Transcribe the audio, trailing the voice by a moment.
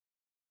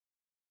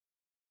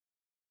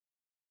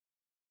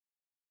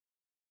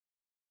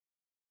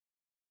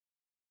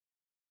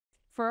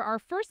for our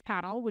first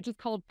panel, which is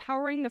called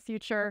Powering the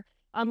Future,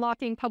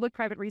 Unlocking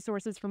Public-Private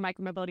Resources for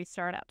Micromobility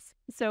Startups.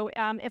 So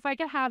if I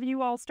could have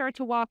you all start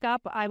to walk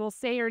up, I will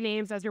say your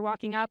names as you're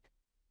walking up.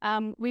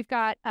 We've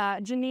got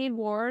Janine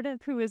Ward,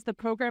 who is the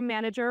Program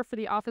Manager for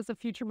the Office of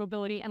Future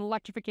Mobility and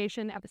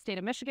Electrification at the state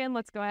of Michigan.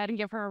 Let's go ahead and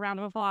give her a round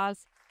of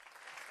applause.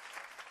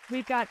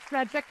 We've got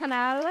Frederick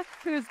Canal,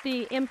 who's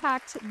the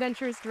Impact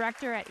Ventures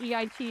Director at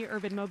EIT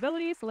Urban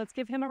Mobility. So let's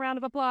give him a round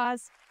of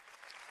applause.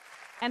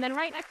 And then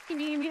right next to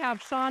me, we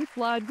have Sean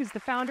Flood, who's the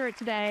founder at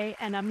Today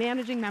and a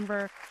managing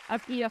member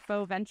of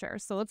EFO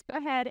Ventures. So let's go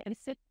ahead and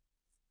sit.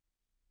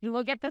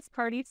 We'll get this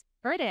party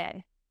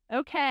started.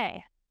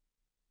 Okay.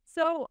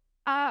 So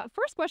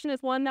first question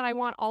is one that I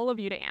want all of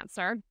you to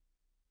answer.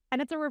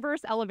 And it's a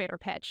reverse elevator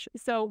pitch.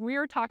 So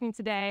we're talking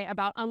today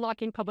about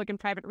unlocking public and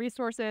private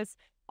resources.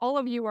 All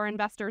of you are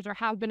investors or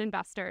have been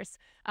investors,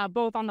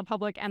 both on the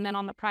public and then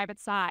on the private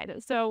side.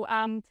 So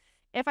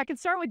if I could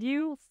start with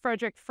you,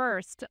 Frederick,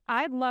 first,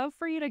 I'd love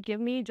for you to give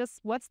me just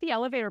what's the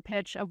elevator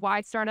pitch of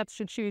why startups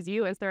should choose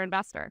you as their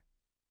investor?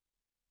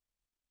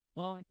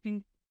 Well, I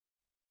think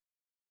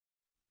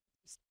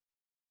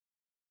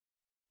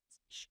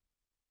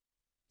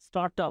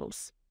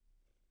startups,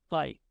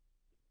 by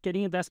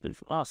getting investment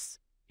from us,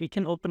 we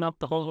can open up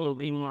the whole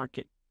EV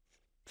market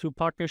through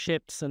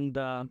partnerships and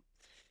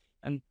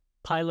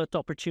pilot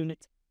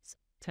opportunities,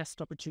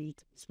 test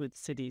opportunities with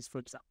cities, for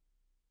example.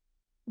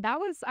 That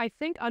was, I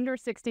think, under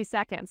 60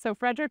 seconds. So,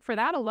 Frederick, for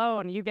that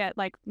alone, you get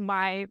like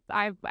if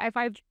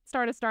I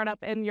start a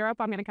startup in Europe,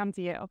 I'm going to come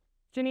to you.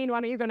 Janine,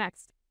 why don't you go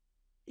next?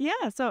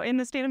 Yeah, so in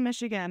the state of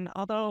Michigan,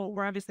 although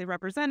we're obviously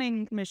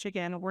representing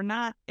Michigan, we're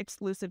not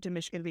exclusive to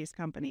Michigan-based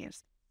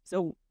companies.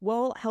 So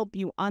we'll help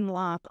you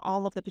unlock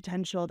all of the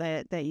potential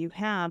that you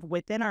have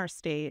within our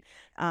state,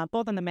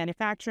 both on the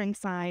manufacturing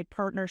side,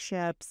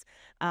 partnerships,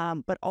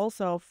 but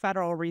also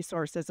federal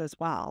resources as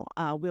well.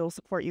 We'll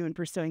support you in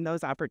pursuing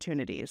those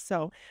opportunities.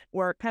 So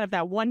we're kind of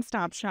that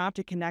one-stop shop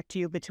to connect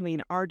you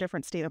between our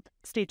different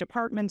state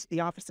departments,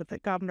 the Office of the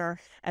Governor,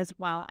 as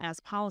well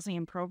as policy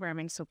and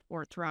programming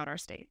support throughout our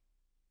state.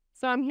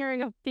 So I'm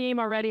hearing a theme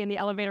already in the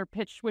elevator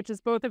pitch, which is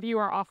both of you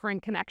are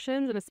offering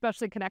connections, and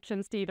especially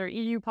connections to either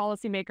EU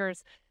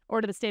policymakers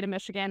or to the state of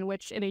Michigan,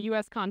 which in a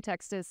U.S.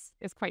 context is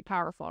quite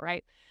powerful,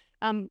 right?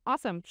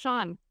 Awesome.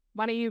 Sean,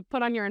 why don't you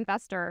put on your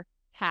investor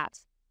hat?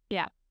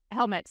 Yeah,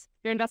 helmet,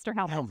 your investor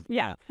helmet.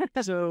 Yeah.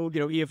 So,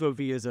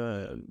 EFOV is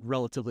a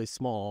relatively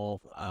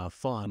small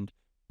fund,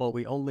 but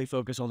we only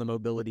focus on the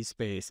mobility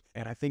space.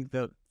 And I think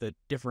the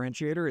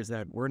differentiator is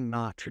that we're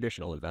not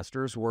traditional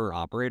investors, we're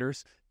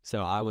operators.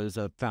 So I was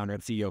a founder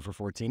and CEO for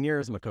 14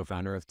 years. I'm a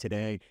co-founder of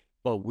Today,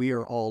 but we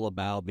are all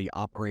about the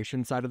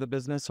operation side of the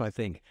business. So I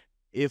think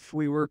if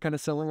we were kind of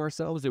selling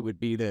ourselves, it would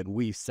be that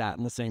we sat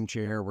in the same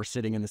chair, we're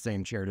sitting in the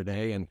same chair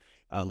today, and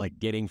like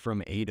getting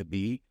from A to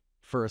B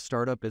for a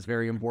startup is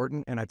very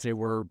important. And I'd say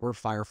we're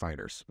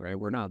firefighters, right?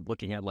 We're not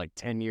looking at like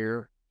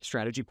 10-year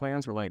strategy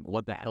plans. We're like,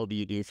 what the hell do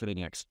you do for the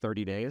next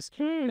 30 days?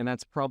 And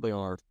that's probably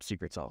our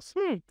secret sauce.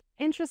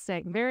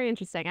 Interesting. Very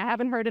interesting. I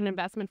haven't heard an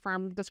investment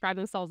firm describe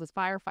themselves as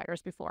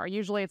firefighters before.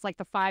 Usually it's like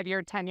the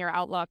 5-year, 10-year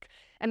outlook.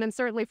 And then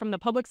certainly from the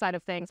public side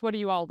of things, what are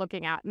you all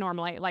looking at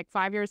normally? Like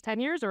 5 years, 10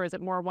 years, or is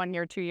it more 1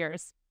 year, 2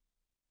 years?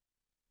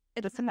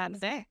 It depends on the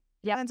day.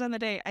 Yep. Depends on the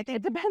day. I think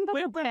it depends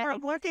on when we're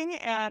looking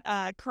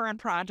at current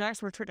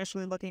projects, we're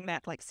traditionally looking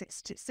at like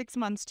 6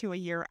 months to a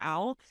year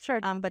out.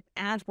 Sure. But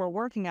as we're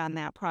working on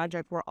that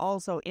project, we're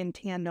also in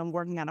tandem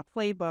working on a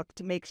playbook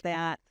to make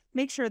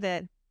sure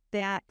that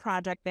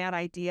project, that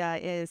idea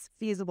is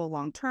feasible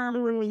long-term,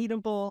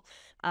 repeatable,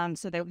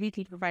 so that we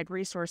can provide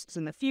resources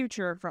in the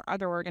future for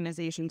other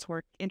organizations who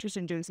are interested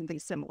in doing something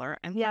similar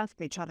and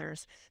each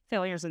other's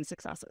failures and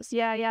successes.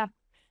 Yeah.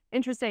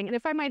 Interesting. And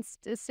if I might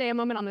stay a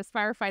moment on this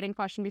firefighting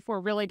question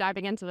before really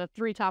diving into the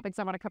 3 topics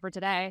I want to cover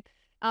today,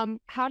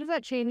 how does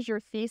that change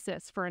your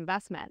thesis for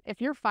investment? If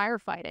you're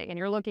firefighting and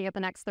you're looking at the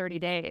next 30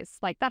 days,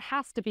 like that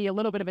has to be a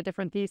little bit of a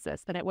different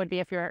thesis than it would be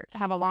if you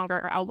have a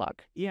longer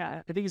outlook.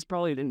 Yeah, I think it's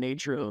probably the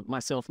nature of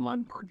myself and my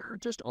partner,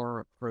 just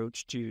our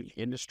approach to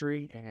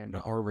industry and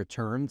our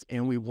returns.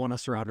 And we want to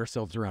surround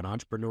ourselves around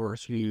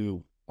entrepreneurs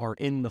who are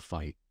in the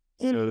fight.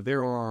 So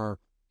there are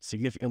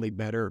significantly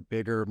better,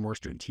 bigger, more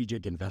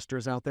strategic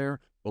investors out there,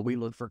 but we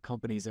look for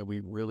companies that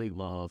we really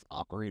love,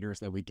 operators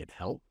that we can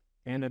help,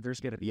 and that there's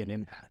going to be an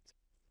impact.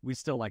 We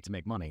still like to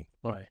make money,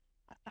 but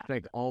I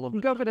think all of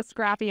go for the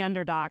scrappy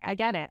underdog. I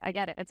get it.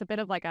 It's a bit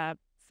of like a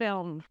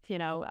film,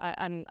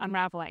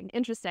 unraveling.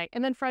 Interesting.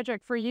 And then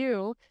Frederick, for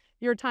you,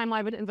 your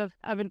timeline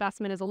of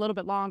investment is a little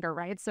bit longer,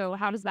 right? So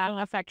how does that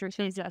affect your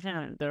thesis?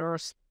 There are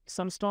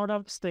some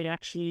startups, they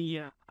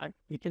actually,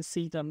 you can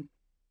see them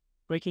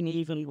breaking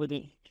even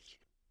within.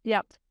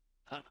 Yep.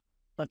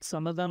 But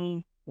some of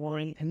them were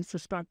in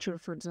infrastructure,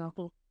 for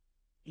example,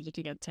 you're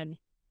looking at 10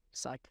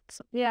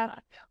 cycles.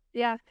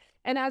 Yeah.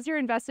 And as you're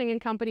investing in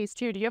companies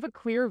too, do you have a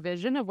clear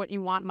vision of what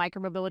you want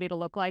micromobility to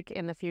look like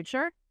in the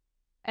future?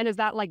 And is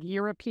that like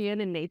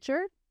European in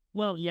nature?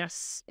 Well,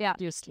 yes. Yeah.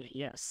 Obviously,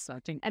 yes. I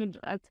think. And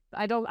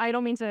I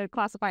don't mean to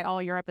classify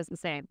all Europe as the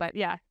same, but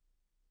yeah.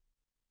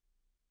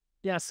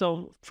 Yeah.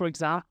 So, for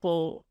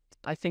example,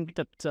 I think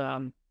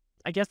that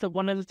I guess that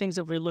one of the things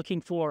that we're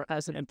looking for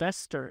as an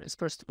investor is,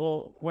 first of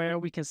all, where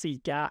we can see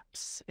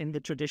gaps in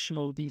the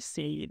traditional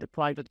VC, the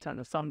private kind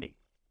of funding,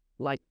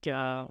 like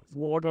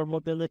water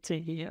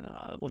mobility,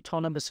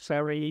 autonomous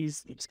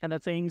ferries, these kind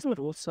of things, but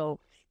also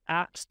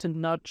apps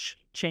to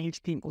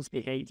change people's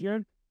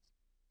behavior.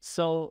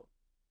 So,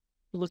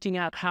 looking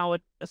at how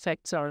it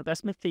affects our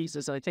investment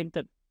thesis, I think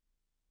that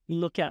we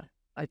look at,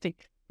 I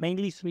think,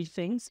 mainly three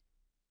things.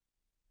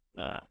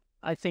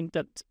 I think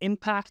that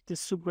impact is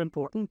super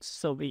important.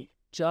 So we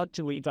judge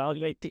and we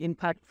evaluate the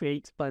impact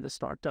created by the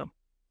startup.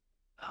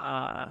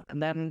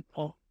 And then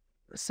the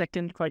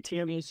second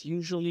criteria is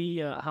usually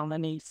how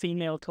many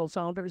female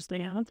co-founders they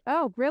have.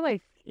 Oh,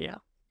 really? Yeah.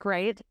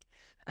 Great.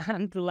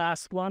 And the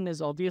last one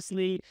is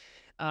obviously,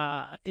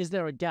 is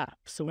there a gap?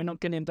 So we're not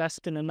going to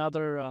invest in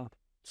another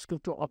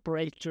scooter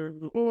operator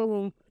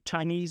or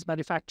Chinese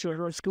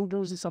manufacturer of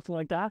scooters or something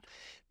like that.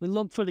 We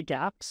look for the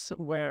gaps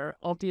where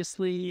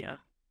obviously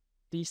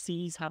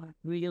VCs haven't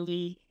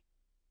really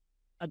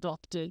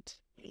adopted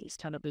these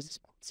kind of business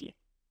models yet.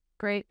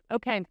 Great.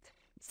 Okay.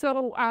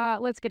 So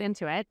let's get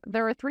into it.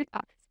 There are three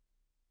topics.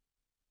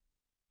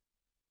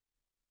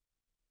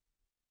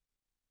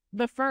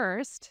 The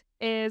first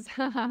is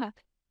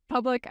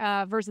public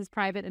versus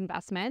private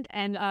investment,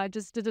 and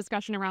just a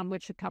discussion around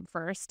which should come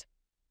first.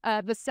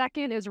 The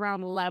second is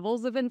around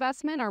levels of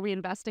investment. Are we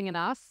investing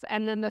enough?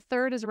 And then the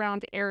third is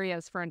around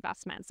areas for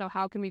investment. So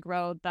how can we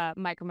grow the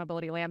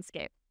micromobility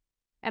landscape?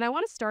 And I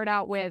want to start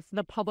out with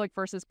the public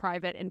versus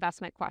private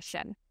investment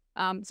question.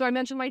 So I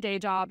mentioned my day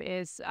job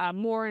is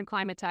more in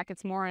climate tech.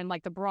 It's more in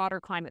like the broader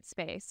climate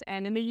space.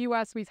 And in the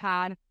US, we've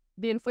had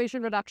the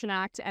Inflation Reduction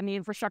Act and the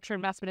Infrastructure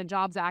Investment and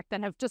Jobs Act that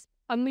have just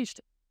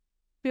unleashed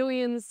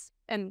billions,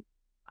 and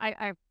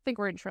I think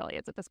we're in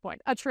trillions at this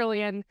point, $1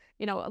 trillion,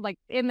 like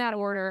in that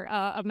order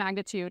of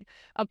magnitude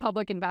of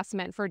public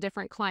investment for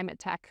different climate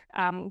tech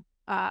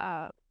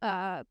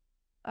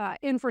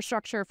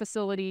infrastructure,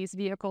 facilities,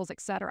 vehicles,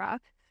 etc.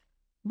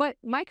 But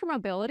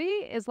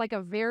micromobility is like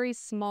a very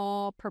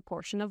small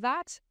proportion of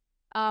that.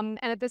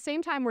 And at the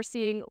same time, we're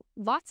seeing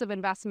lots of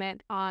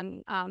investment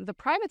on the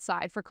private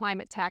side for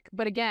climate tech.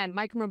 But again,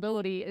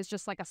 micromobility is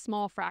just like a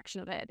small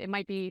fraction of it. It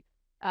might be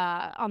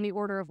on the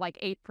order of like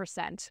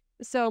 8%.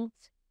 So,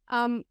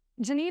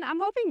 Janine, I'm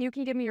hoping you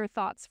can give me your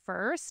thoughts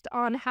first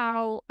on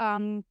how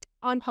on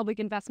public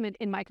investment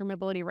in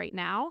micromobility right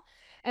now.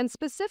 And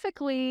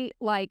specifically,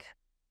 like,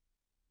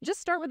 just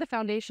start with the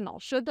foundational.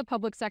 Should the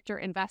public sector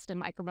invest in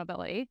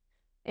micromobility,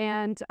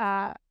 and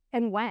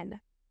when?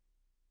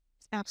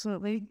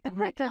 Absolutely.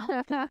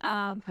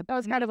 That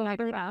was kind of like,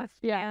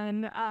 yeah.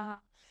 And I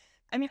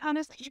mean,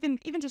 honestly,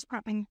 even just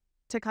prepping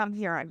to come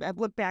here, I've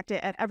looked back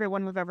at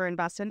everyone we've ever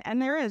invested in,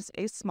 and there is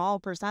a small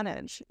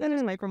percentage that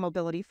is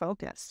micromobility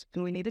focused,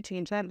 and we need to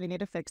change that. We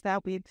need to fix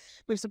that. We've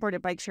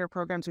supported bike share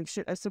programs. We've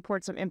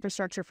support some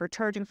infrastructure for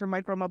charging for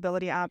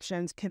micromobility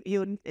options.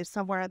 Commute is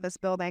somewhere at this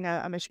building,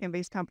 a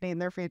Michigan-based company,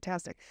 and they're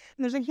fantastic.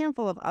 And there's a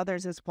handful of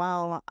others as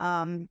well.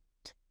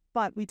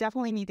 But we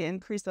definitely need to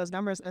increase those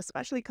numbers,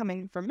 especially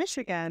coming from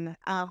Michigan.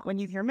 When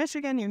you hear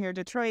Michigan, you hear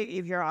Detroit,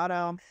 you hear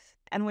auto,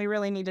 and we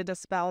really need to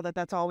dispel that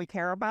that's all we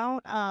care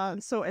about.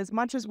 So as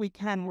much as we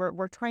can,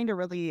 we're trying to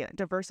really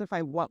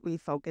diversify what we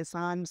focus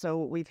on. So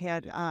we've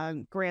had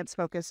grants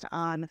focused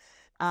on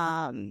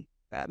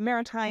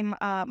maritime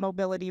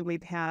mobility.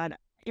 We've had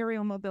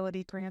aerial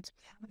mobility grants.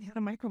 We haven't had a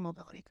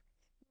micromobility.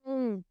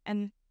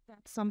 And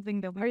that's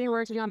something that Are you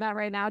working on that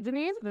right now,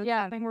 Janine?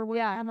 Yeah.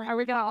 Are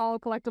we gonna all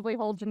collectively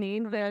hold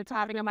Janine to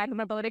having a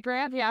micromobility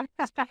grant? Yeah.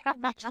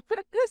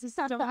 This is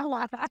such a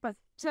lot.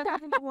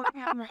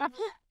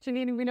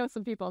 Janine, we know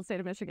some people in the state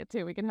of Michigan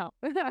too. We can help.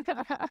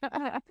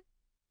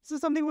 So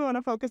something we want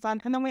to focus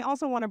on. And then we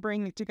also want to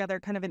bring together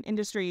kind of an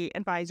industry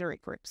advisory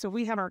group. So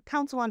we have our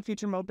Council on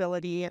Future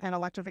Mobility and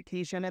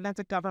Electrification, and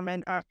that's a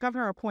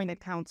governor-appointed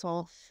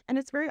council, and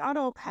it's very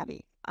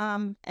auto-heavy.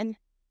 And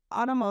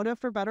automotive,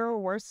 for better or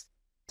worse,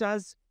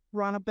 does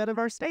run a bit of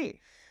our state.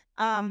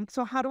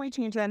 So how do we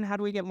change that, and how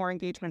do we get more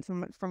engagement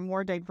from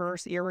more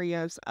diverse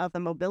areas of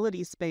the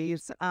mobility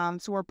space?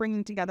 So we're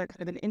bringing together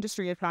kind of an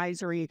industry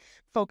advisory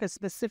focused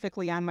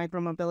specifically on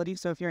micromobility.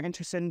 So if you're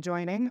interested in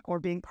joining or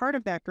being part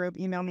of that group,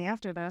 email me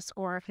after this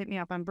or hit me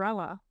up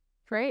Umbrella.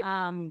 Great.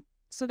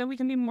 So that we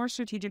can be more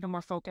strategic and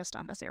more focused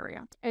on this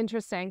area.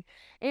 Interesting.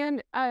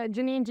 And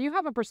Janine, do you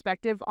have a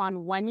perspective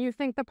on when you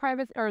think the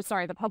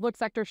public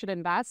sector should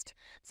invest?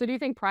 So do you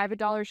think private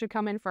dollars should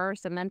come in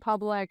first and then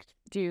public?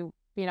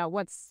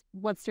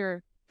 What's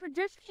your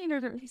prediction?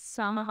 There's at least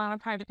some amount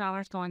of private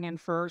dollars going in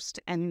first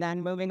and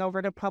then moving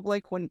over to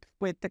public.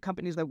 With the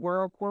companies that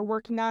we're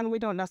working on, we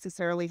don't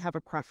necessarily have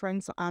a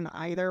preference on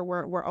either.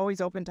 We're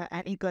always open to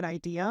any good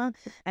idea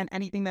and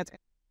anything that's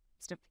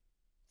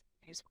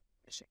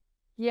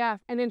Yeah,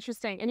 and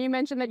interesting. And you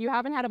mentioned that you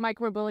haven't had a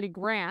micromobility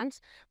grant,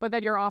 but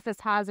that your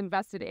office has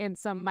invested in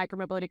some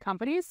micromobility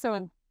companies.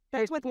 So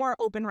That's with more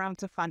open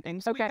rounds of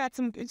funding. So Okay. we've got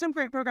some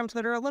great programs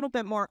that are a little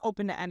bit more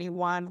open to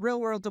anyone, real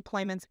world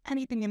deployments,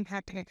 anything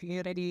impacting a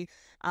community,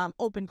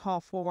 open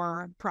call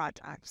for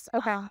projects.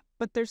 Okay.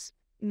 But there's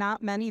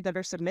not many that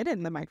are submitted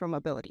in the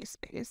micromobility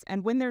space.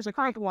 And when there's a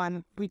great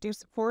one, we do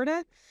support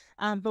it.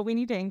 But we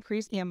need to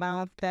increase the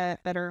amount that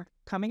are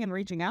coming and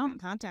reaching out and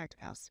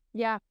contacting us.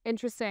 Yeah,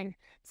 interesting.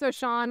 So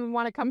Sean,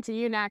 want to come to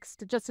you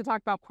next just to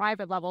talk about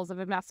private levels of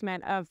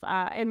investment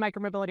in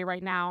micromobility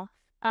right now.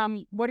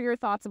 What are your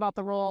thoughts about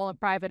the role of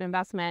private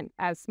investment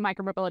as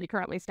micromobility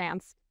currently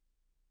stands?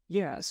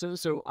 Yeah,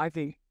 so I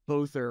think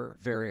both are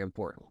very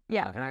important.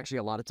 Yeah. And actually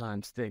a lot of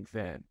times think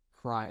that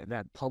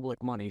that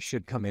public money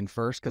should come in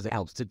first because it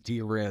helps to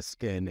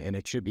de-risk and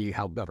it should be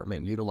how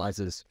government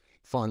utilizes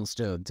funds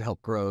to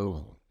help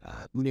grow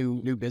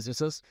new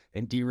businesses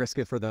and de-risk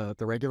it for the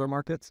regular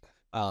markets.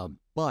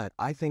 But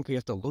I think we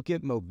have to look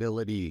at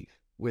mobility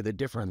with a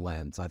different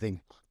lens. I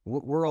think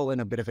we're all in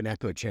a bit of an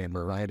echo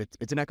chamber, right?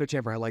 It's an echo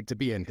chamber I like to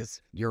be in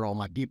because you're all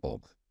my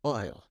people.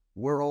 But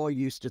we're all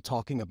used to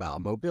talking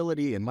about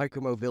mobility and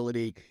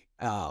micromobility.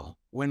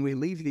 When we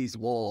leave these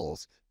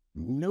walls,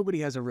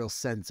 nobody has a real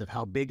sense of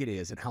how big it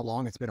is and how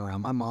long it's been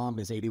around. My mom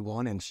is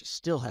 81 and she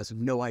still has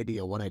no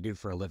idea what I do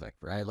for a living,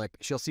 right? Like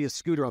she'll see a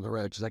scooter on the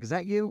road. She's like, is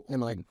that you?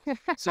 And like,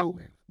 so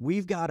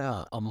we've got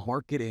a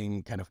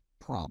marketing kind of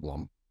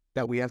problem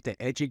that we have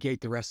to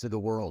educate the rest of the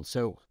world.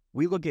 So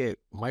we look at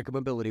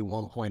Micromobility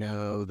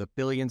 1.0, the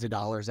billions of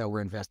dollars that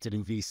were invested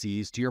in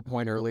VCs. To your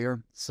point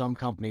earlier, some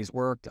companies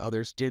worked,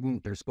 others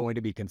didn't. There's going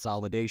to be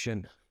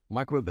consolidation.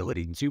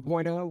 Micromobility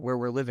 2.0, where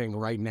we're living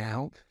right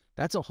now,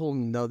 that's a whole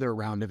nother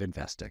round of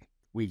investing.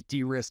 We've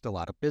de-risked a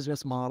lot of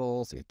business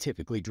models. It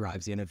typically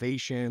drives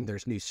innovation.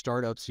 There's new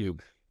startups who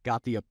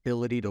got the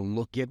ability to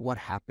look at what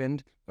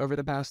happened over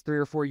the past 3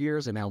 or 4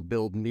 years and now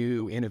build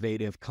new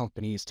innovative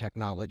companies,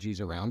 technologies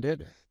around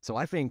it. So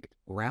I think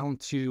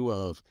round 2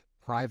 of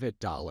private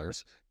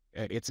dollars,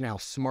 it's now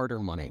smarter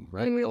money,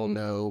 right? We all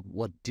know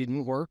what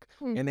didn't work.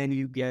 And then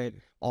you get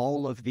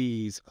all of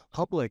these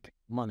public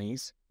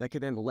monies that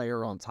could then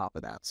layer on top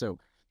of that. So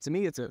to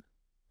me, it's a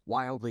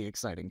wildly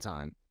exciting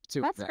time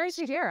to That's invest. great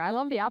to hear. I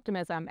love the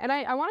optimism. And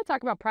I want to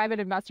talk about private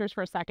investors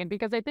for a second,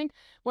 because I think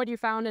what you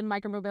found in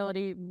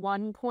Micromobility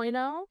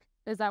 1.0,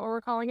 is that what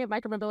we're calling it?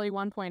 Micromobility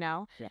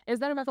 1.0, Yeah. is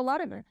that about a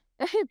lot of it,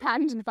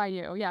 patented by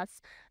you,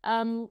 yes,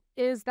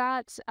 is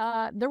that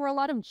there were a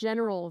lot of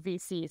general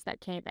VCs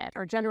that came in,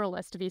 or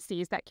generalist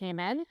VCs that came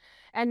in.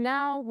 And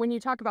now when you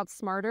talk about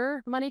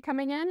smarter money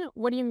coming in,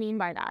 what do you mean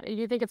by that? Do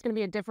you think it's going to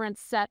be a different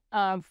set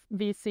of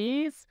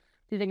VCs?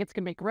 Do you think it's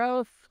going to be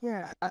growth?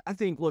 Yeah, I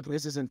think, look,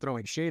 this isn't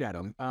throwing shade at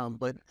them,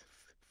 but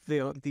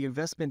the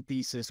investment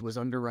thesis was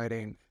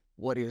underwriting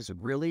what is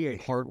really a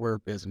hardware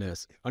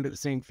business under the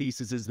same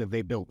thesis as that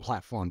they built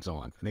platforms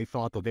on. They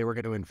thought that they were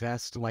going to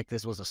invest like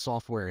this was a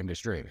software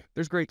industry.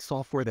 There's great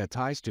software that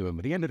ties to them, but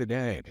at the end of the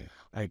day,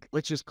 like,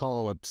 let's just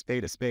call a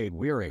spade a spade.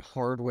 We are a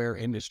hardware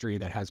industry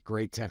that has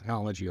great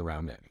technology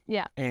around it.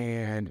 Yeah.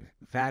 And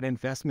that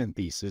investment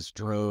thesis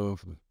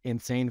drove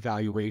insane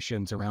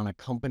valuations around a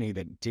company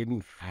that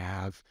didn't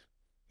have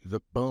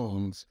the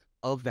bones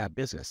of that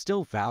business.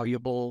 Still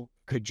valuable,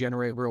 could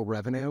generate real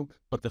revenue,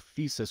 but the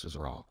thesis was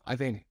wrong. I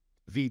think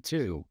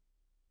V2,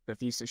 the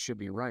thesis should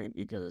be right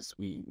because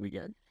we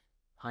get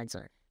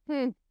hindsight.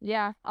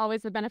 Yeah,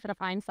 always the benefit of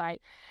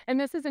hindsight. And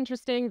this is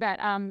interesting that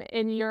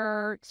in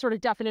your sort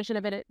of definition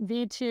of it,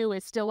 V2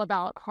 is still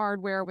about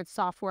hardware with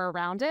software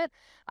around it.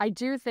 I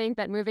do think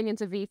that moving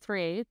into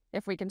V3,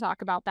 if we can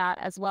talk about that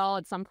as well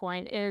at some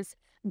point, is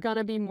going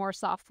to be more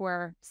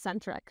software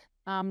centric.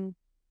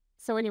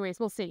 So anyways,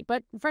 we'll see.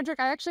 But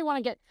Frederick, I actually want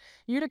to get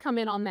you to come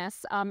in on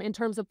this in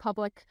terms of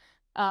public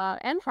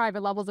and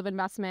private levels of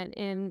investment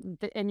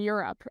in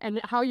Europe, and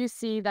how you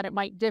see that it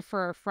might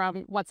differ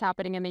from what's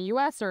happening in the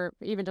U.S., or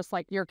even just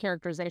like your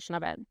characterization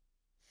of it.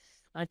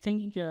 I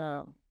think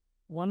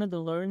one of the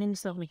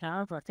learnings that we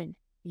have, I think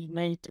we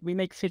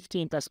make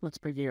 50 investments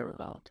per year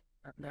about,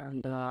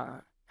 and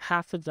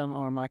half of them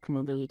are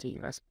micromobility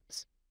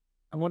investments.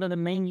 And one of the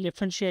main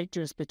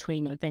differentiators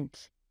between, I think,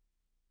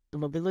 the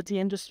mobility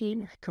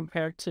industry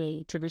compared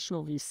to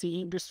traditional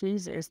VC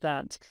industries is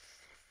that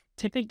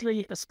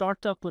typically a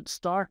startup would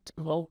start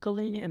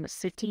locally in a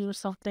city or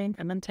something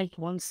and then take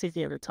one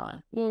city at a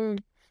time.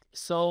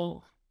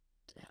 So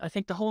I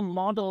think the whole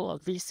model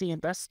of VC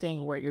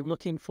investing, where you're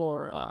looking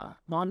for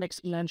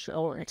non-exponential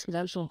or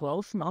exponential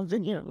growth,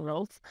 non-linear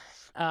growth,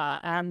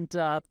 and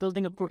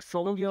building a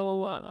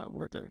portfolio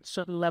with a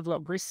certain level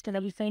of risk and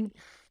everything,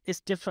 is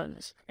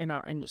different in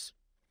our industry.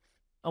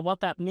 And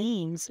what that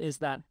means is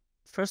that,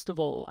 first of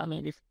all, I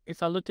mean,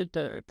 if I look at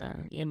the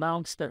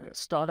amounts that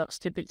startups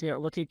typically are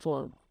looking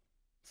for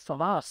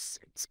from us,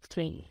 it's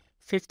between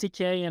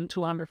 50K and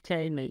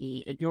 200K,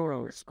 maybe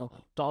euros or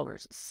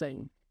dollars,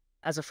 same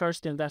as a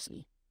first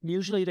investment.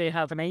 Usually they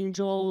have an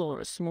angel or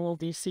a small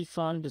VC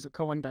fund as a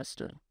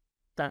co-investor,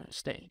 that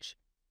stage.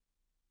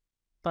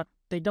 But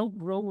they don't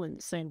grow in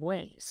the same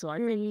way. So I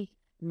think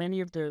many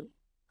of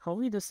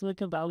probably the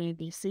Silicon Valley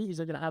VCs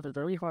are going to have a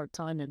very hard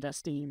time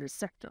investing in this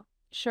sector.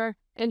 Sure.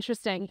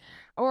 Interesting.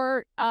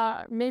 Or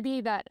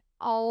maybe that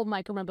all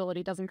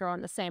micromobility doesn't grow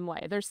in the same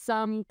way. There's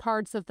some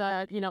parts of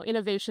the,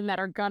 innovation that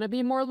are going to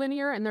be more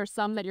linear, and there's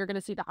some that you're going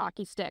to see the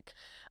hockey stick.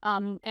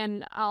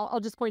 And I'll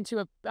just point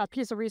to a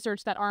piece of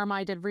research that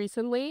RMI did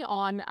recently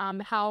on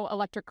how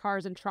electric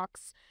cars and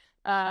trucks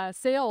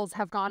sales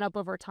have gone up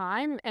over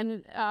time.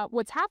 And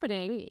what's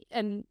happening,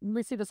 and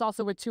we see this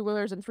also with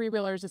two-wheelers and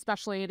three-wheelers,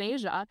 especially in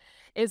Asia,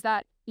 is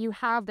that you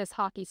have this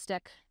hockey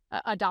stick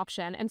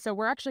adoption. And so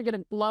we're actually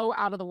going to blow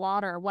out of the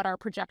water what our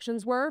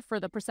projections were for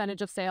the percentage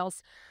of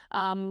sales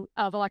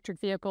of electric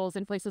vehicles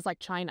in places like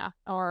China,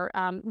 or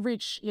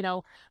reach,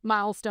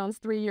 milestones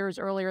 3 years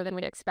earlier than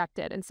we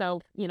expected. And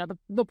so,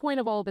 the point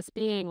of all this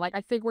being, like,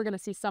 I think we're going to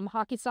see some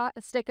hockey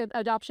stick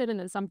adoption and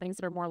then some things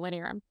that are more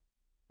linear.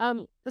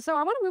 So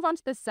I want to move on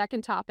to the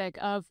second topic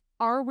of,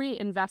 are we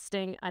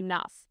investing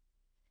enough?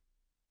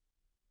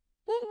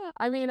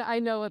 I mean, I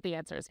know what the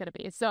answer is going to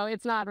be. So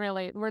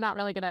we're not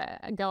really going to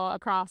go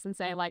across and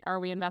say, like, are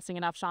we investing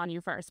enough? Sean,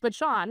 you first. But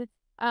Sean,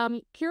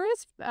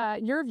 curious,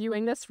 you're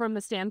viewing this from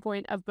the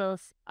standpoint of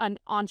both an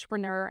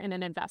entrepreneur and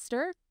an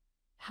investor.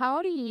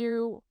 How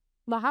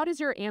does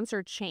your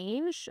answer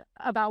change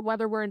about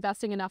whether we're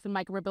investing enough in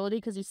micromobility?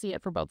 Because you see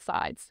it for both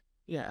sides.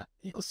 Yeah.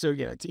 So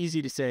it's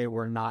easy to say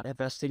we're not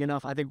investing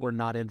enough. I think we're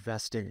not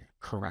investing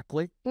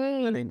correctly.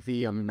 I think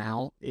the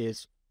amount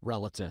is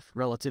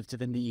relative to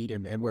the need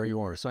and where you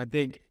are. So I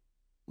think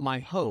my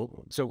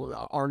hope,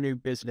 so our new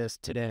business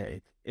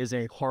today is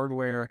a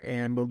hardware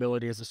and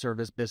mobility as a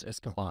service business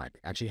combined,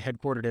 actually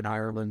headquartered in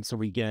Ireland. So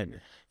we get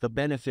the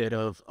benefit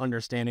of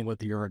understanding what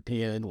the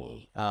European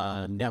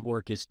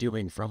network is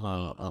doing from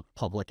a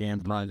public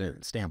and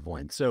private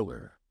standpoint.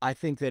 So I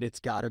think that it's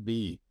got to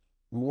be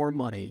more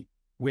money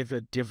with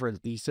a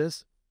different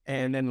thesis,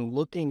 and then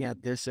looking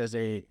at this as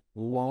a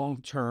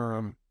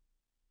long-term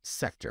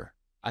sector.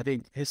 I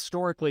think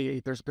historically,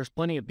 there's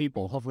plenty of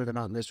people, hopefully they're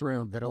not in this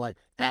room, that are like,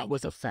 that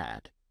was a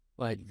fad.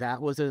 Like,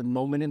 that was a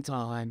moment in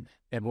time,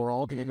 and we're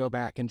all going to go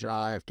back and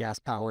drive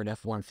gas-powered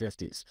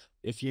F-150s.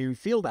 If you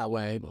feel that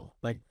way,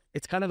 like,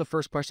 it's kind of the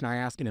first question I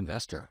ask an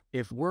investor.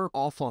 If we're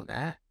off on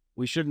that,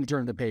 we shouldn't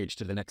turn the page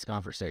to the next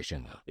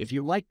conversation. If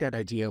you like that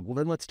idea, well,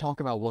 then let's talk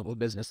about what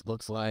business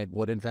looks like,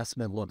 what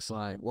investment looks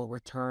like, what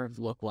returns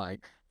look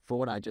like for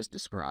what I just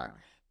described.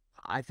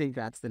 I think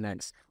that's the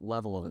next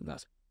level of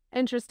investment.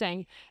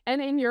 Interesting.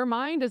 And in your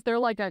mind, is there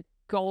like a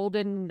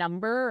golden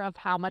number of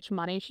how much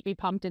money should be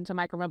pumped into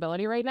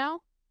micromobility right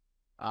now?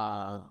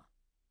 At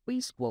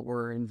least what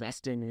we're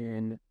investing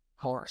in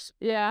cars.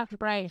 Yeah,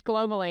 right.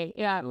 Globally.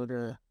 Yeah.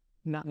 So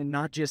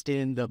not just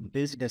in the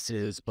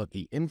businesses, but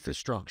the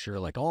infrastructure,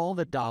 like all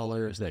the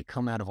dollars that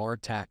come out of our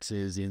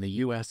taxes in the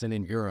U.S. and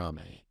in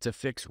Europe to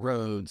fix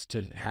roads,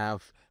 to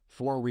have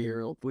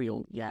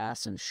four-wheel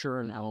gas and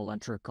sure now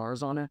electric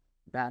cars on it,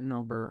 that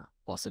number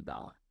plus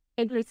 $1.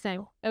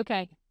 Interesting.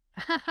 Okay.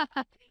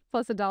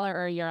 Plus $1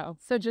 or €1.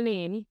 So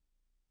Janine,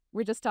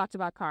 we just talked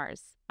about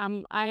cars.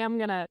 I'm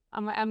gonna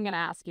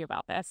ask you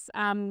about this.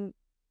 The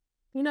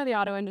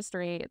auto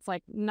industry, it's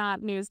like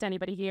not news to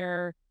anybody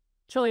here.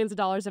 Trillions of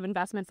dollars of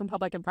investment from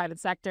public and private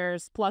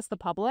sectors, plus the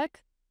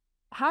public.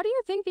 How do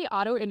you think the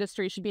auto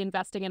industry should be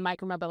investing in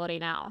micromobility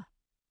now?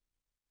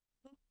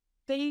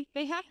 They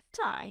have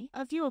tried.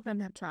 A few of them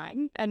have tried,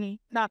 and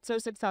not so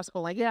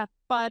successfully. Yeah.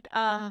 But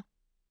I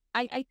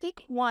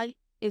think what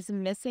is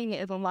missing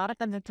is a lot of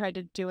them have tried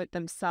to do it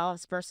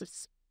themselves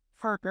versus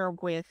partner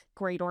with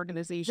great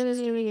organizations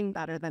doing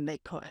better than they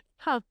could.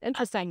 Huh,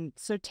 interesting.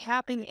 So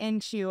tapping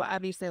into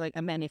obviously like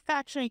the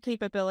manufacturing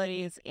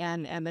capabilities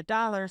and the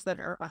dollars that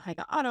are behind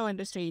the auto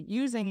industry,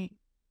 using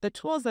the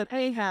tools that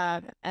they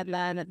have, and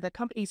then the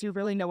companies who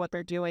really know what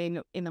they're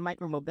doing in the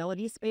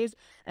micromobility space,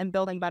 and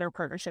building better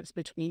partnerships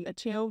between the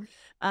two.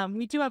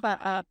 We do have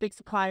a big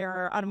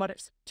supplier, automotive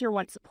tier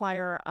 1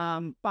 supplier,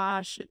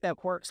 Bosch,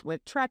 that works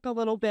with Trek a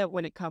little bit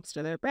when it comes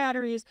to their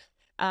batteries.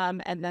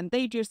 And then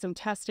they do some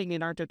testing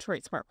in our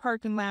Detroit Smart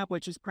Parking Lab,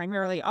 which is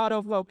primarily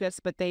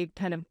auto-focused, but they've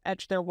kind of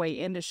edged their way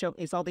in to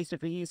showcase all these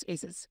different use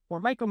cases for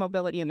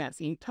micromobility in that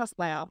same test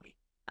lab.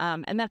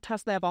 And that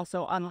test lab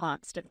also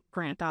unlocks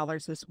grant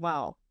dollars as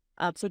well.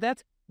 So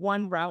that's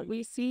one route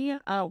we see.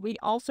 We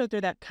also,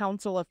 through that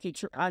Council of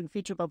Future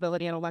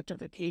Mobility and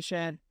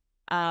Electrification,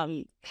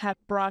 have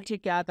brought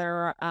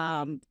together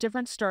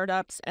different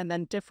startups and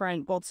then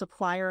different both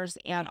suppliers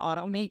and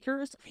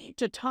automakers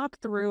to talk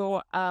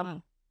through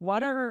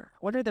what are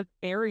the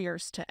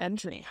barriers to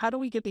entry? How do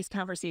we get these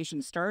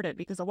conversations started?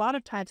 Because a lot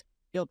of times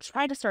you'll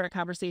try to start a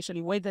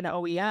conversation with an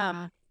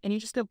OEM and you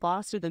just get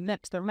lost in the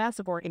mix. They're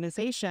massive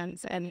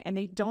organizations and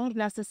they don't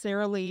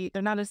necessarily,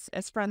 they're not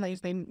as friendly as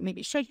they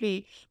maybe should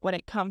be when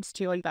it comes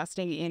to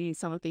investing in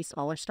some of these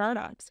smaller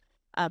startups.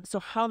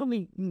 So how do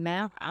we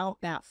map out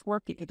that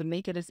for people to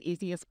make it as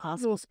easy as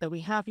possible so that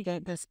we have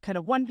this kind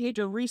of one-page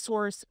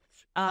resource,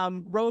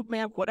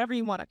 roadmap, whatever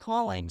you want to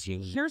call it.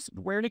 Here's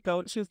where to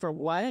go to for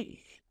what,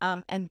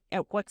 and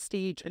at what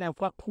stage and at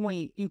what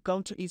point you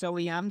go to these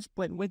OEMs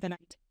with an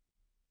idea.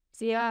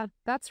 So yeah,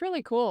 that's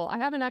really cool. I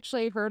haven't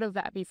actually heard of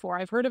that before.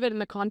 I've heard of it in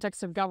the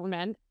context of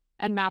government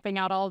and mapping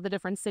out all of the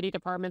different city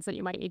departments that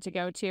you might need to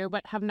go to,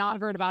 but have not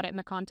heard about it in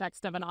the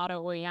context of an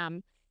auto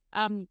OEM.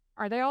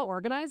 Are they all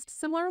organized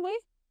similarly?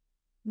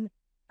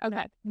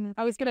 Okay.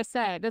 I was going to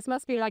say, this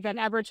must be like an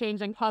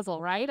ever-changing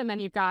puzzle, right? And then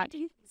you've got,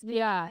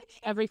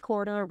 every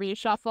quarter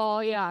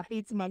reshuffle. Yeah.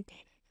 It's month.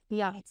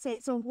 Yeah.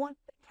 So one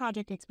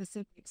project in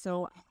specific.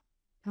 So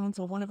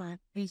one of our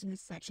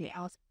reasons is actually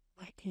Alice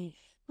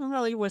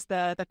Lily was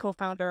the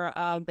co-founder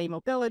of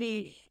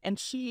Mobility, and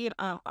she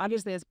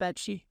obviously has been,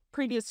 she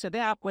previous to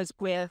that was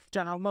with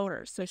General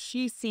Motors. So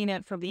she's seen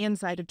it from the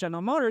inside of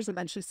General Motors, and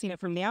then she's seen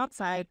it from the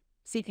outside,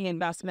 seeking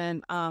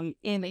investment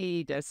in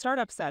a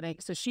startup setting.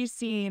 So she's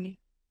seen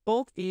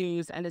both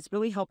views, and it's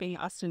really helping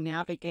us to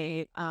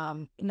navigate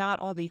not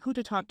only who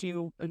to talk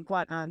to and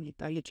what on the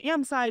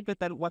GM side, but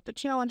then what the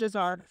challenges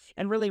are,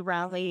 and really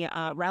rally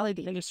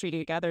the industry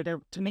together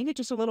to make it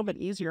just a little bit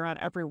easier on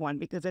everyone.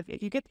 Because if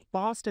you get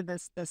lost in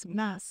this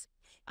mess,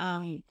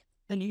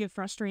 then you get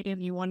frustrated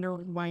and you wonder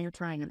why you're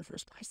trying in the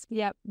first place.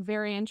 Yep,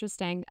 very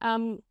interesting.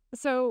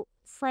 So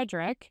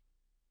Frederick,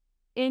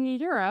 in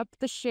Europe,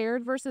 the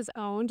shared versus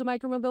owned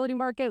micromobility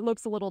market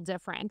looks a little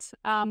different.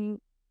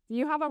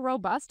 You have a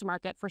robust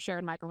market for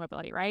shared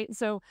micromobility, right?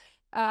 So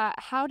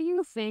how do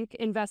you think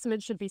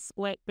investment should be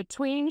split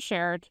between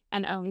shared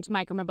and owned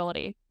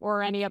micromobility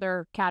or any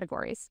other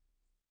categories?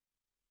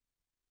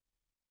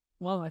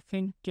 Well, I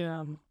think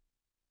in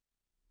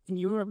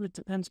Europe, it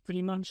depends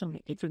pretty much on the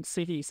different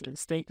cities and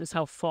states,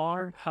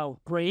 how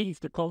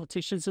brave the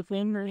politicians have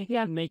been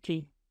in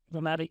making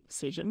dramatic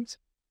decisions.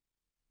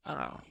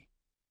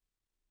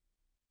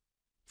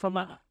 From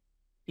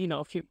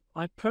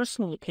my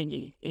personal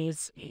opinion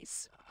is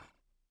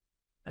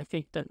I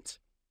think that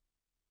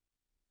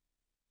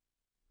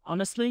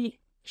honestly,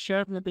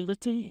 shared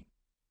mobility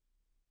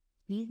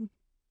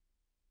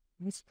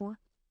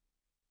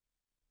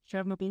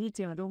shared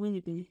mobility, I don't really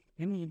believe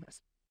any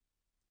investment.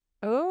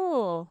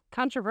 Oh,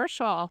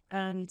 controversial.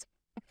 And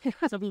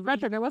so we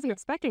Frederick, I wasn't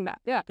expecting that.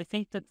 Yeah. I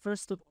think that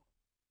first of all,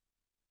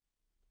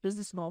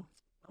 business model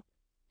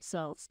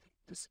sells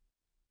this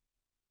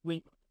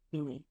we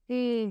doing.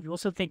 We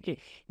also think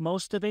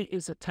most of it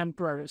is a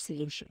temporary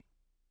solution.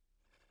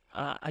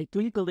 I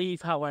do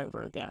believe,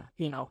 however, that,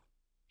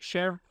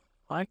 share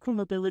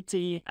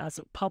micromobility as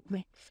a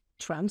public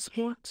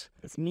transport,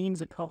 as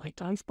means of public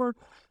transport,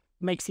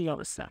 makes a lot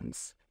of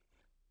sense.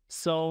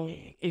 So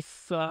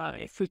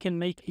if we can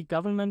make the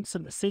governments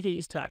and the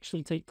cities to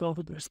actually take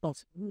over the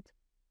responsibility,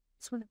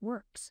 that's when it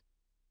works.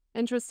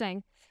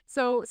 Interesting.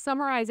 So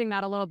summarizing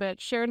that a little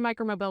bit, shared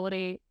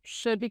micromobility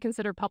should be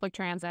considered public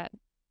transit,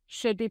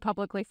 should be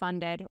publicly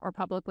funded or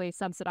publicly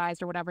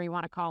subsidized or whatever you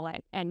want to call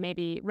it, and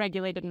maybe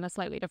regulated in a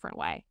slightly different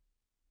way.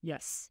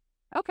 Yes.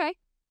 Okay.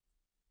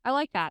 I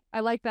like that.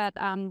 I like that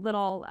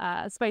little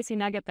spicy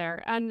nugget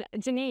there. And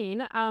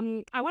Janine,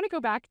 I want to go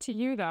back to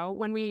you, though,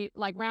 when we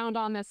round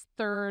on this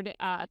third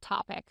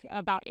topic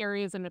about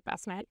areas of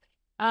investment.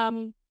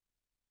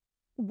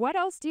 What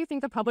else do you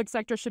think the public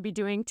sector should be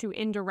doing to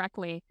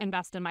indirectly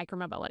invest in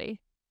micromobility?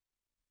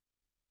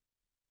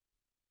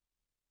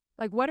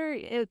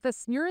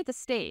 You're at the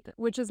state,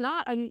 which is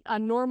not a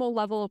normal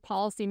level of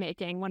policy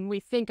making when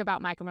we think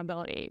about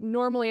micromobility.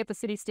 Normally at the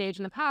city stage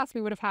in the past,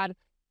 we would have had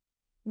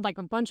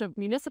a bunch of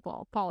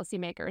municipal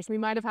policymakers. We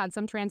might have had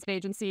some transit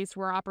agencies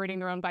who are operating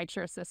their own bike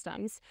share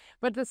systems.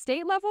 But at the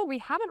state level, we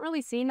haven't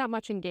really seen that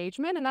much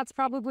engagement, and that's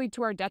probably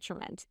to our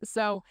detriment.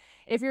 So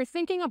if you're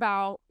thinking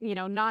about,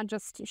 not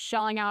just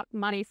shelling out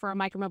money for a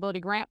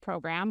micromobility grant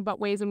program, but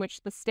ways in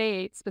which the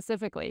state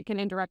specifically can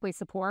indirectly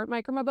support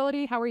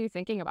micromobility, how are you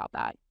thinking about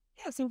that?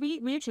 Yeah, so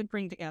we should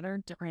bring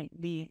together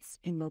different leads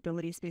in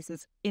mobility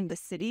spaces in the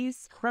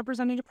cities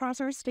represented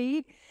across our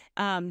state.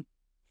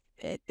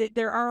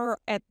 There are,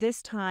 at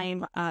this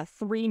time,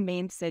 3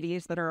 main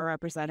cities that are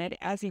represented.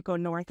 As you go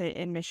north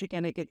in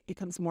Michigan, it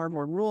becomes more and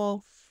more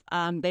rural.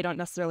 They don't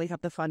necessarily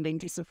have the funding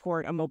to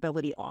support a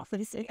mobility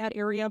office in that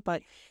area,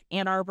 but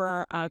Ann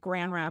Arbor,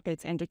 Grand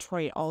Rapids, and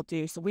Detroit all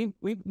do. So we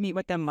meet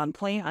with them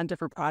monthly on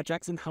different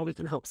projects and how we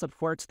can help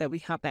support so that we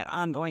have that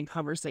ongoing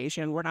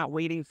conversation. We're not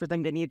waiting for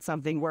them to need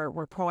something. We're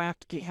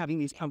proactively having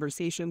these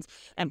conversations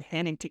and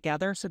planning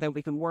together so that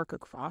we can work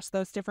across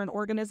those different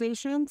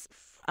organizations.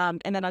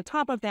 And then on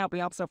top of that, we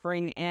also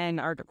bring in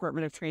our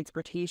Department of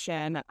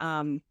Transportation,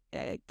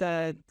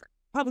 the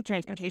public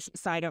transportation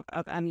side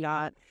of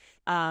MDOT,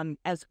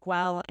 as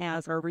well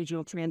as our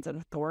Regional Transit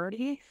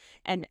Authority,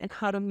 and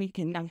how do we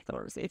connect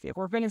those? If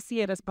we're going to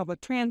see it as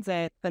public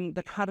transit, then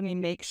how do we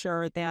make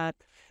sure that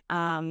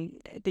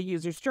the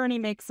user's journey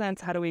makes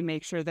sense? How do we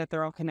make sure that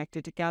they're all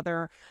connected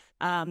together?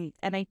 And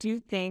I do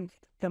think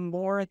the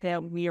more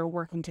that we are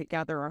working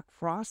together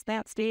across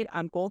that state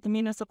on both the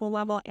municipal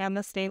level and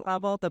the state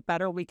level, the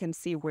better we can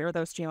see where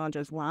those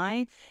challenges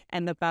lie,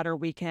 and the better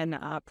we can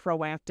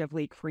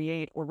proactively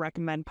create or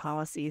recommend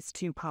policies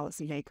to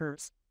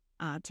policymakers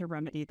to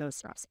remedy those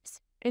stresses.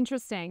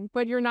 Interesting.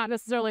 But you're not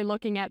necessarily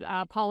looking at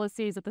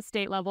policies at the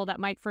state level that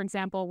might, for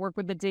example, work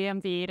with the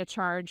DMV to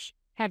charge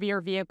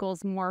heavier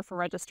vehicles more for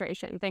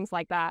registration, things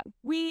like that?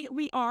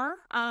 We are.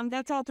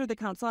 That's all through the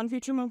Council on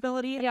Future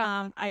Mobility.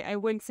 Yeah. I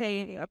wouldn't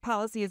say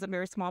policy is a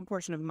very small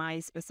portion of my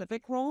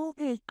specific role,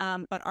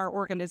 but our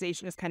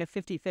organization is kind of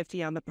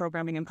 50-50 on the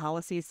programming and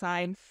policy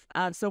side.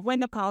 So when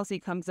the policy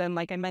comes in,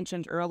 like I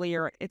mentioned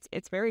earlier,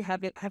 it's very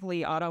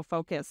heavily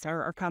auto-focused,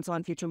 our Council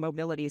on Future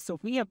Mobility. So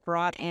we have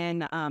brought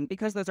in,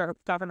 because those are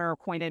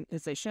governor-appointed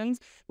positions,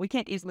 we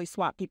can't easily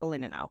swap people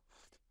in and out.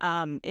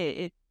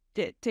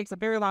 It takes a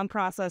very long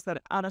process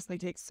that honestly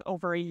takes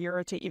over a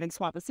year to even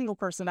swap a single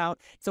person out.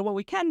 So what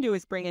we can do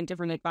is bring in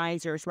different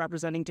advisors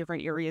representing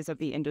different areas of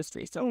the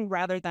industry. So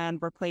rather than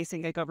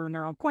replacing a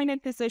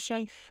governor-appointed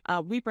position,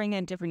 we bring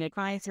in different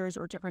advisors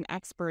or different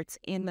experts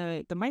in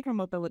the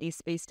micromobility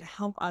space to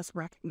help us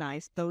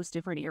recognize those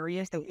different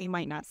areas that we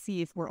might not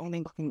see if we're only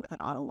looking with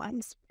an auto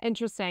lens.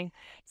 Interesting.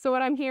 So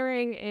what I'm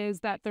hearing is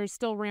that there's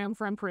still room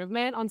for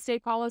improvement on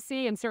state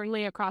policy, and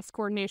certainly across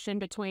coordination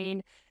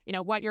between,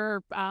 what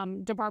your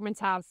departments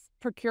have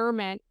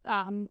procurement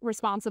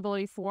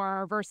responsibility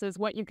for versus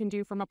what you can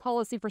do from a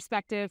policy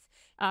perspective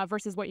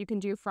versus what you can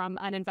do from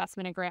an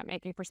investment and grant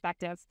making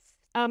perspective.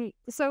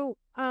 So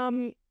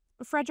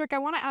Frederick, I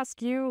want to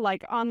ask you,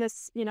 like, on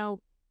this,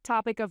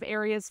 topic of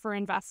areas for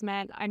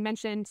investment. I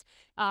mentioned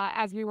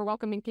as we were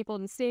welcoming people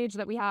on stage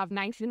that we have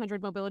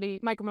 1,900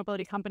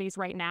 micromobility companies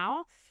right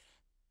now.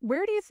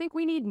 Where do you think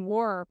we need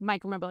more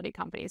micromobility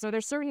companies? Are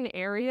there certain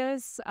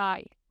areas,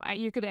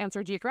 you could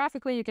answer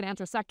geographically, you could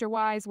answer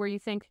sector-wise, where you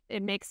think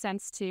it makes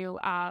sense to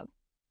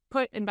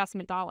put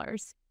investment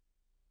dollars?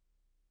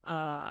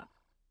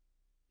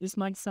 This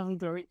might sound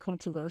very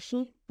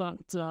controversial, but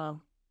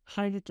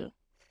hydrogen.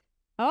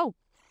 Oh.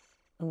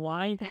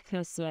 Why?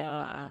 Because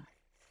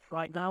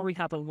right now we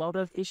have a lot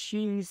of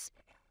issues,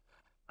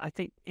 I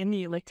think, in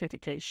the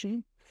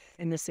electrification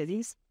in the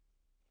cities.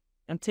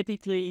 And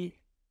typically,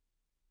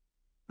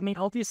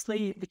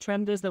 obviously, the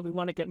trend is that we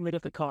want to get rid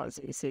of the cars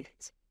in the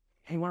cities.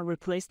 We want to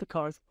replace the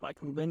cars with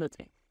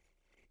micromobility.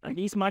 And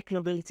these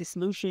micromobility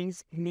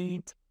solutions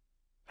need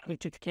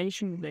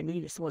electrification, they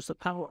need a source of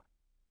power.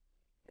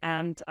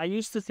 And I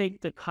used to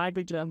think that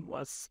hydrogen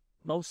was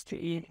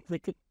mostly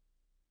liquid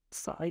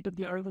side of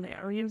the urban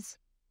areas,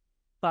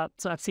 but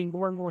I've seen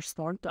more and more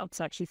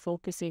startups actually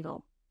focusing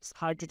on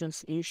hydrogen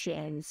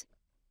solutions,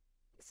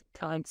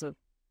 kinds of...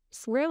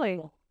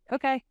 Really?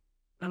 Okay.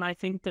 And I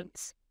think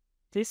that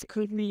this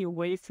could be a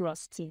way for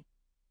us to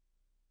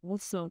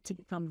also to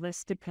become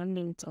less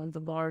dependent on the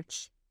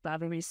large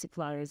battery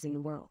suppliers in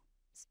the world.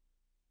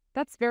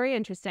 That's very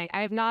interesting.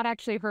 I have not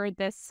actually heard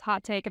this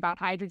hot take about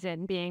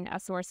hydrogen being a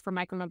source for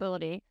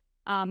micromobility.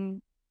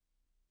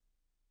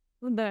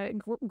 The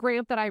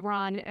grant that I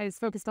run is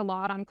focused a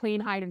lot on clean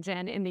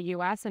hydrogen in the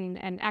U.S. and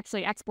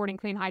actually exporting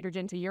clean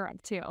hydrogen to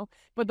Europe too.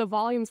 But the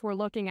volumes we're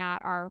looking at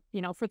are,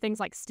 for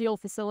things like steel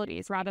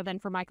facilities rather than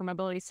for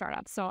micromobility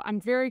startups. So I'm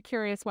very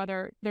curious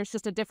whether there's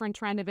just a different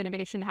trend of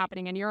innovation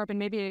happening in Europe and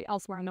maybe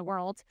elsewhere in the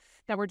world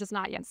that we're just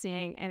not yet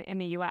seeing in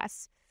the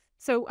U.S.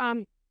 So,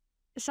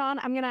 Sean,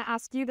 I'm going to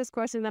ask you this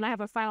question, then I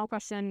have a final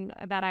question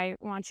that I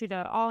want you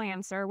to all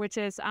answer, which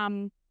is,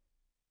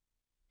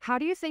 how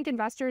do you think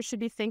investors should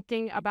be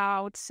thinking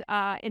about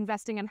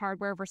investing in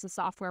hardware versus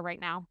software right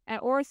now?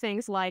 Or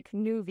things like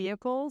new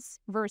vehicles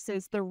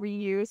versus the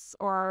reuse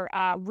or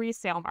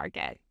resale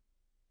market?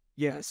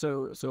 Yeah,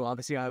 so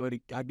obviously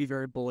I'd be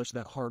very bullish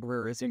that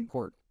hardware is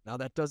important. Now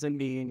that doesn't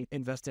mean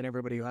invest in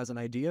everybody who has an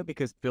idea,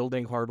 because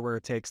building hardware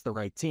takes the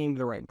right team,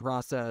 the right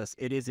process.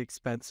 It is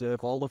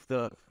expensive. All of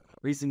the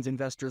reasons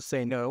investors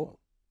say no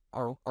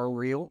are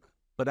real.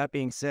 But that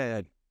being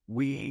said,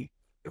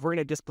 if we're going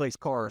to displace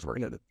cars, we're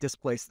going to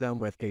displace them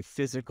with a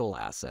physical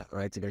asset,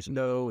 right? So there's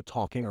no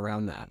talking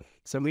around that.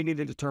 So we need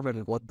to determine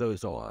what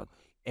those are,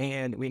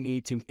 and we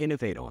need to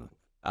innovate on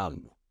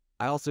them.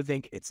 I also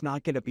think it's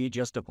not going to be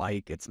just a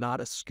bike. It's not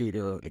a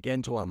scooter.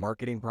 Again, to a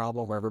marketing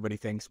problem where everybody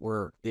thinks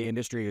the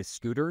industry is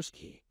scooters.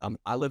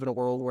 I live in a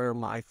world where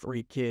my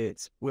 3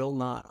 kids will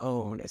not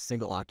own a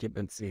single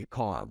occupancy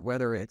car,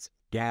 whether it's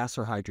gas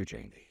or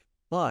hydrogen.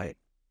 But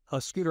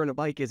a scooter and a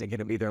bike isn't going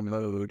to be their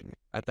mode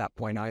at that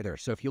point either.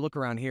 So if you look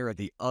around here at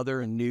the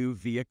other new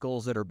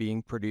vehicles that are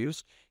being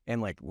produced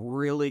and like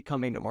really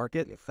coming to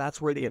market,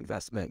 that's where the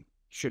investment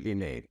should be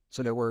made.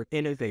 So that we're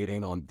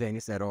innovating on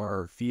things that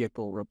are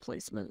vehicle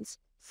replacements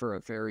for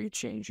a very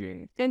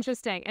changing.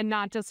 Interesting. And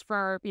not just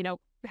for,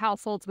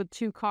 households with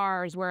 2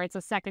 cars where it's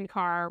a second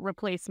car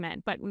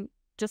replacement, but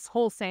just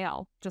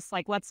wholesale, just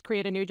like, let's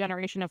create a new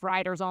generation of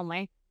riders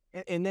only.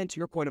 And then to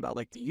your point about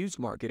like the used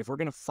market, if we're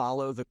going to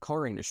follow the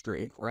car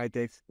industry, right,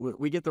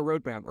 we get the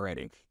roadmap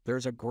already.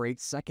 There's a great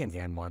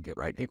secondhand market,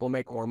 right? People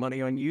make more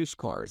money on used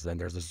cars, then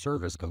there's a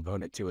service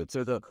component to it.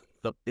 So the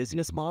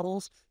business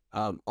models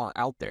are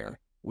out there.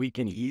 We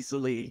can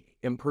easily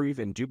improve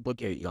and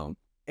duplicate them,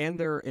 and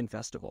they're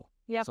investable.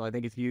 Yep. So I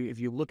think if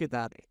you look at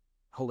that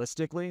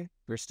holistically,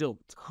 there's still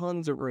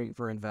tons of room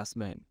for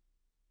investment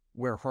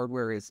where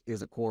hardware is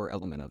a core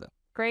element of it.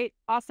 Great.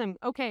 Awesome.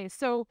 Okay.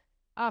 So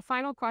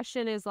final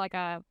question is like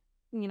a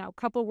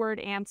couple word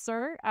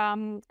answer.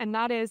 And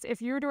that is,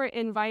 if you were to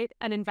invite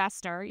an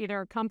investor,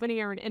 either a company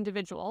or an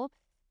individual,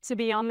 to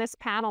be on this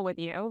panel with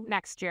you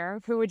next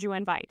year, who would you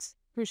invite?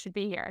 Who should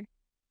be here?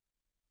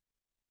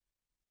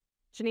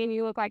 Janine,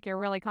 you look like you're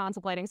really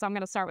contemplating, so I'm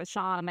going to start with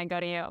Sean and then go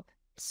to you.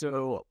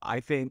 So I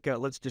think,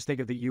 let's just think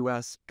of the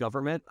U.S.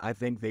 government. I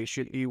think they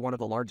should be one of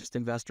the largest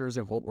investors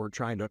in what we're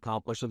trying to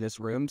accomplish in this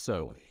room.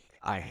 So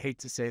I hate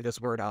to say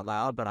this word out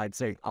loud, but I'd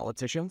say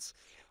politicians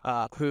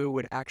who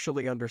would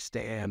actually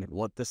understand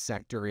what the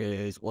sector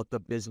is, what the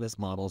business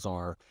models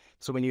are.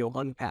 So when you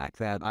unpack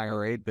that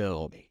IRA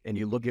bill and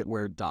you look at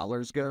where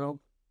dollars go,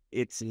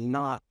 it's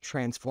not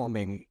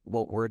transforming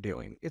what we're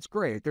doing. It's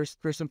great. There's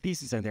some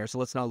pieces in there, so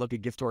let's not look a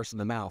gift horse in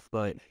the mouth,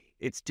 but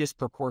it's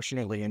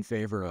disproportionately in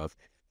favor of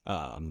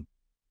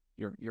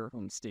your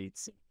home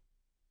states.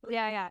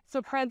 Yeah.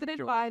 So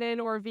President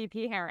Biden or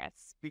VP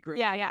Harris? Be great.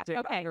 Yeah.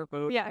 Okay.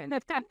 Yeah.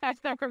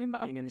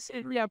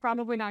 Yeah,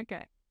 probably not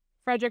good.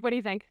 Frederick, what do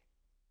you think?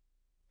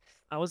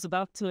 I was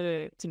about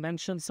to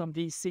mention some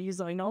VCs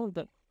I know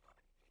that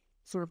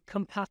sort of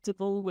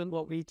compatible with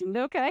what we do.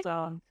 Okay.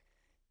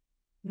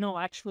 No,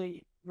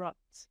 actually, right.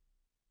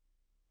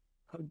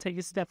 I'll take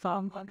a step out.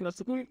 I'm going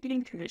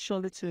to show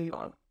it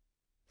to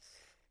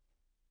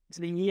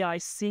the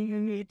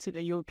EIC, to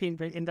the European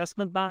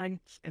Investment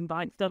Bank,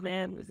 invite them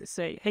in,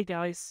 say, hey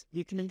guys,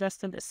 you can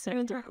invest in this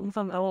sector.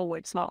 Oh,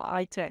 it's not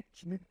high-tech.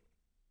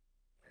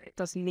 It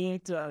doesn't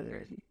need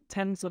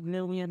tens of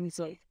millions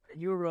of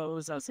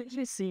euros as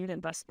a seed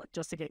investment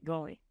just to get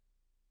going.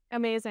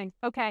 Amazing.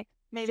 Okay.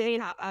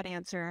 Maybe I'd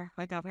answer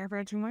like Governor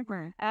Gretchen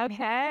Whitmer.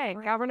 Okay,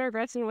 Governor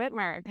Gretchen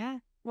Whitmer. Yeah.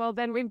 Well,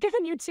 then we've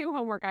given you 2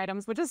 homework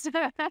items, which is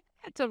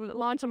to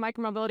launch a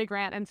micromobility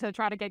grant and to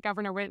try to get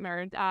Governor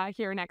Whitmer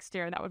here next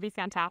year. That would be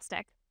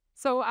fantastic.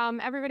 So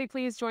everybody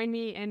please join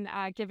me in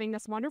giving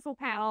this wonderful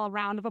panel a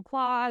round of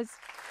applause.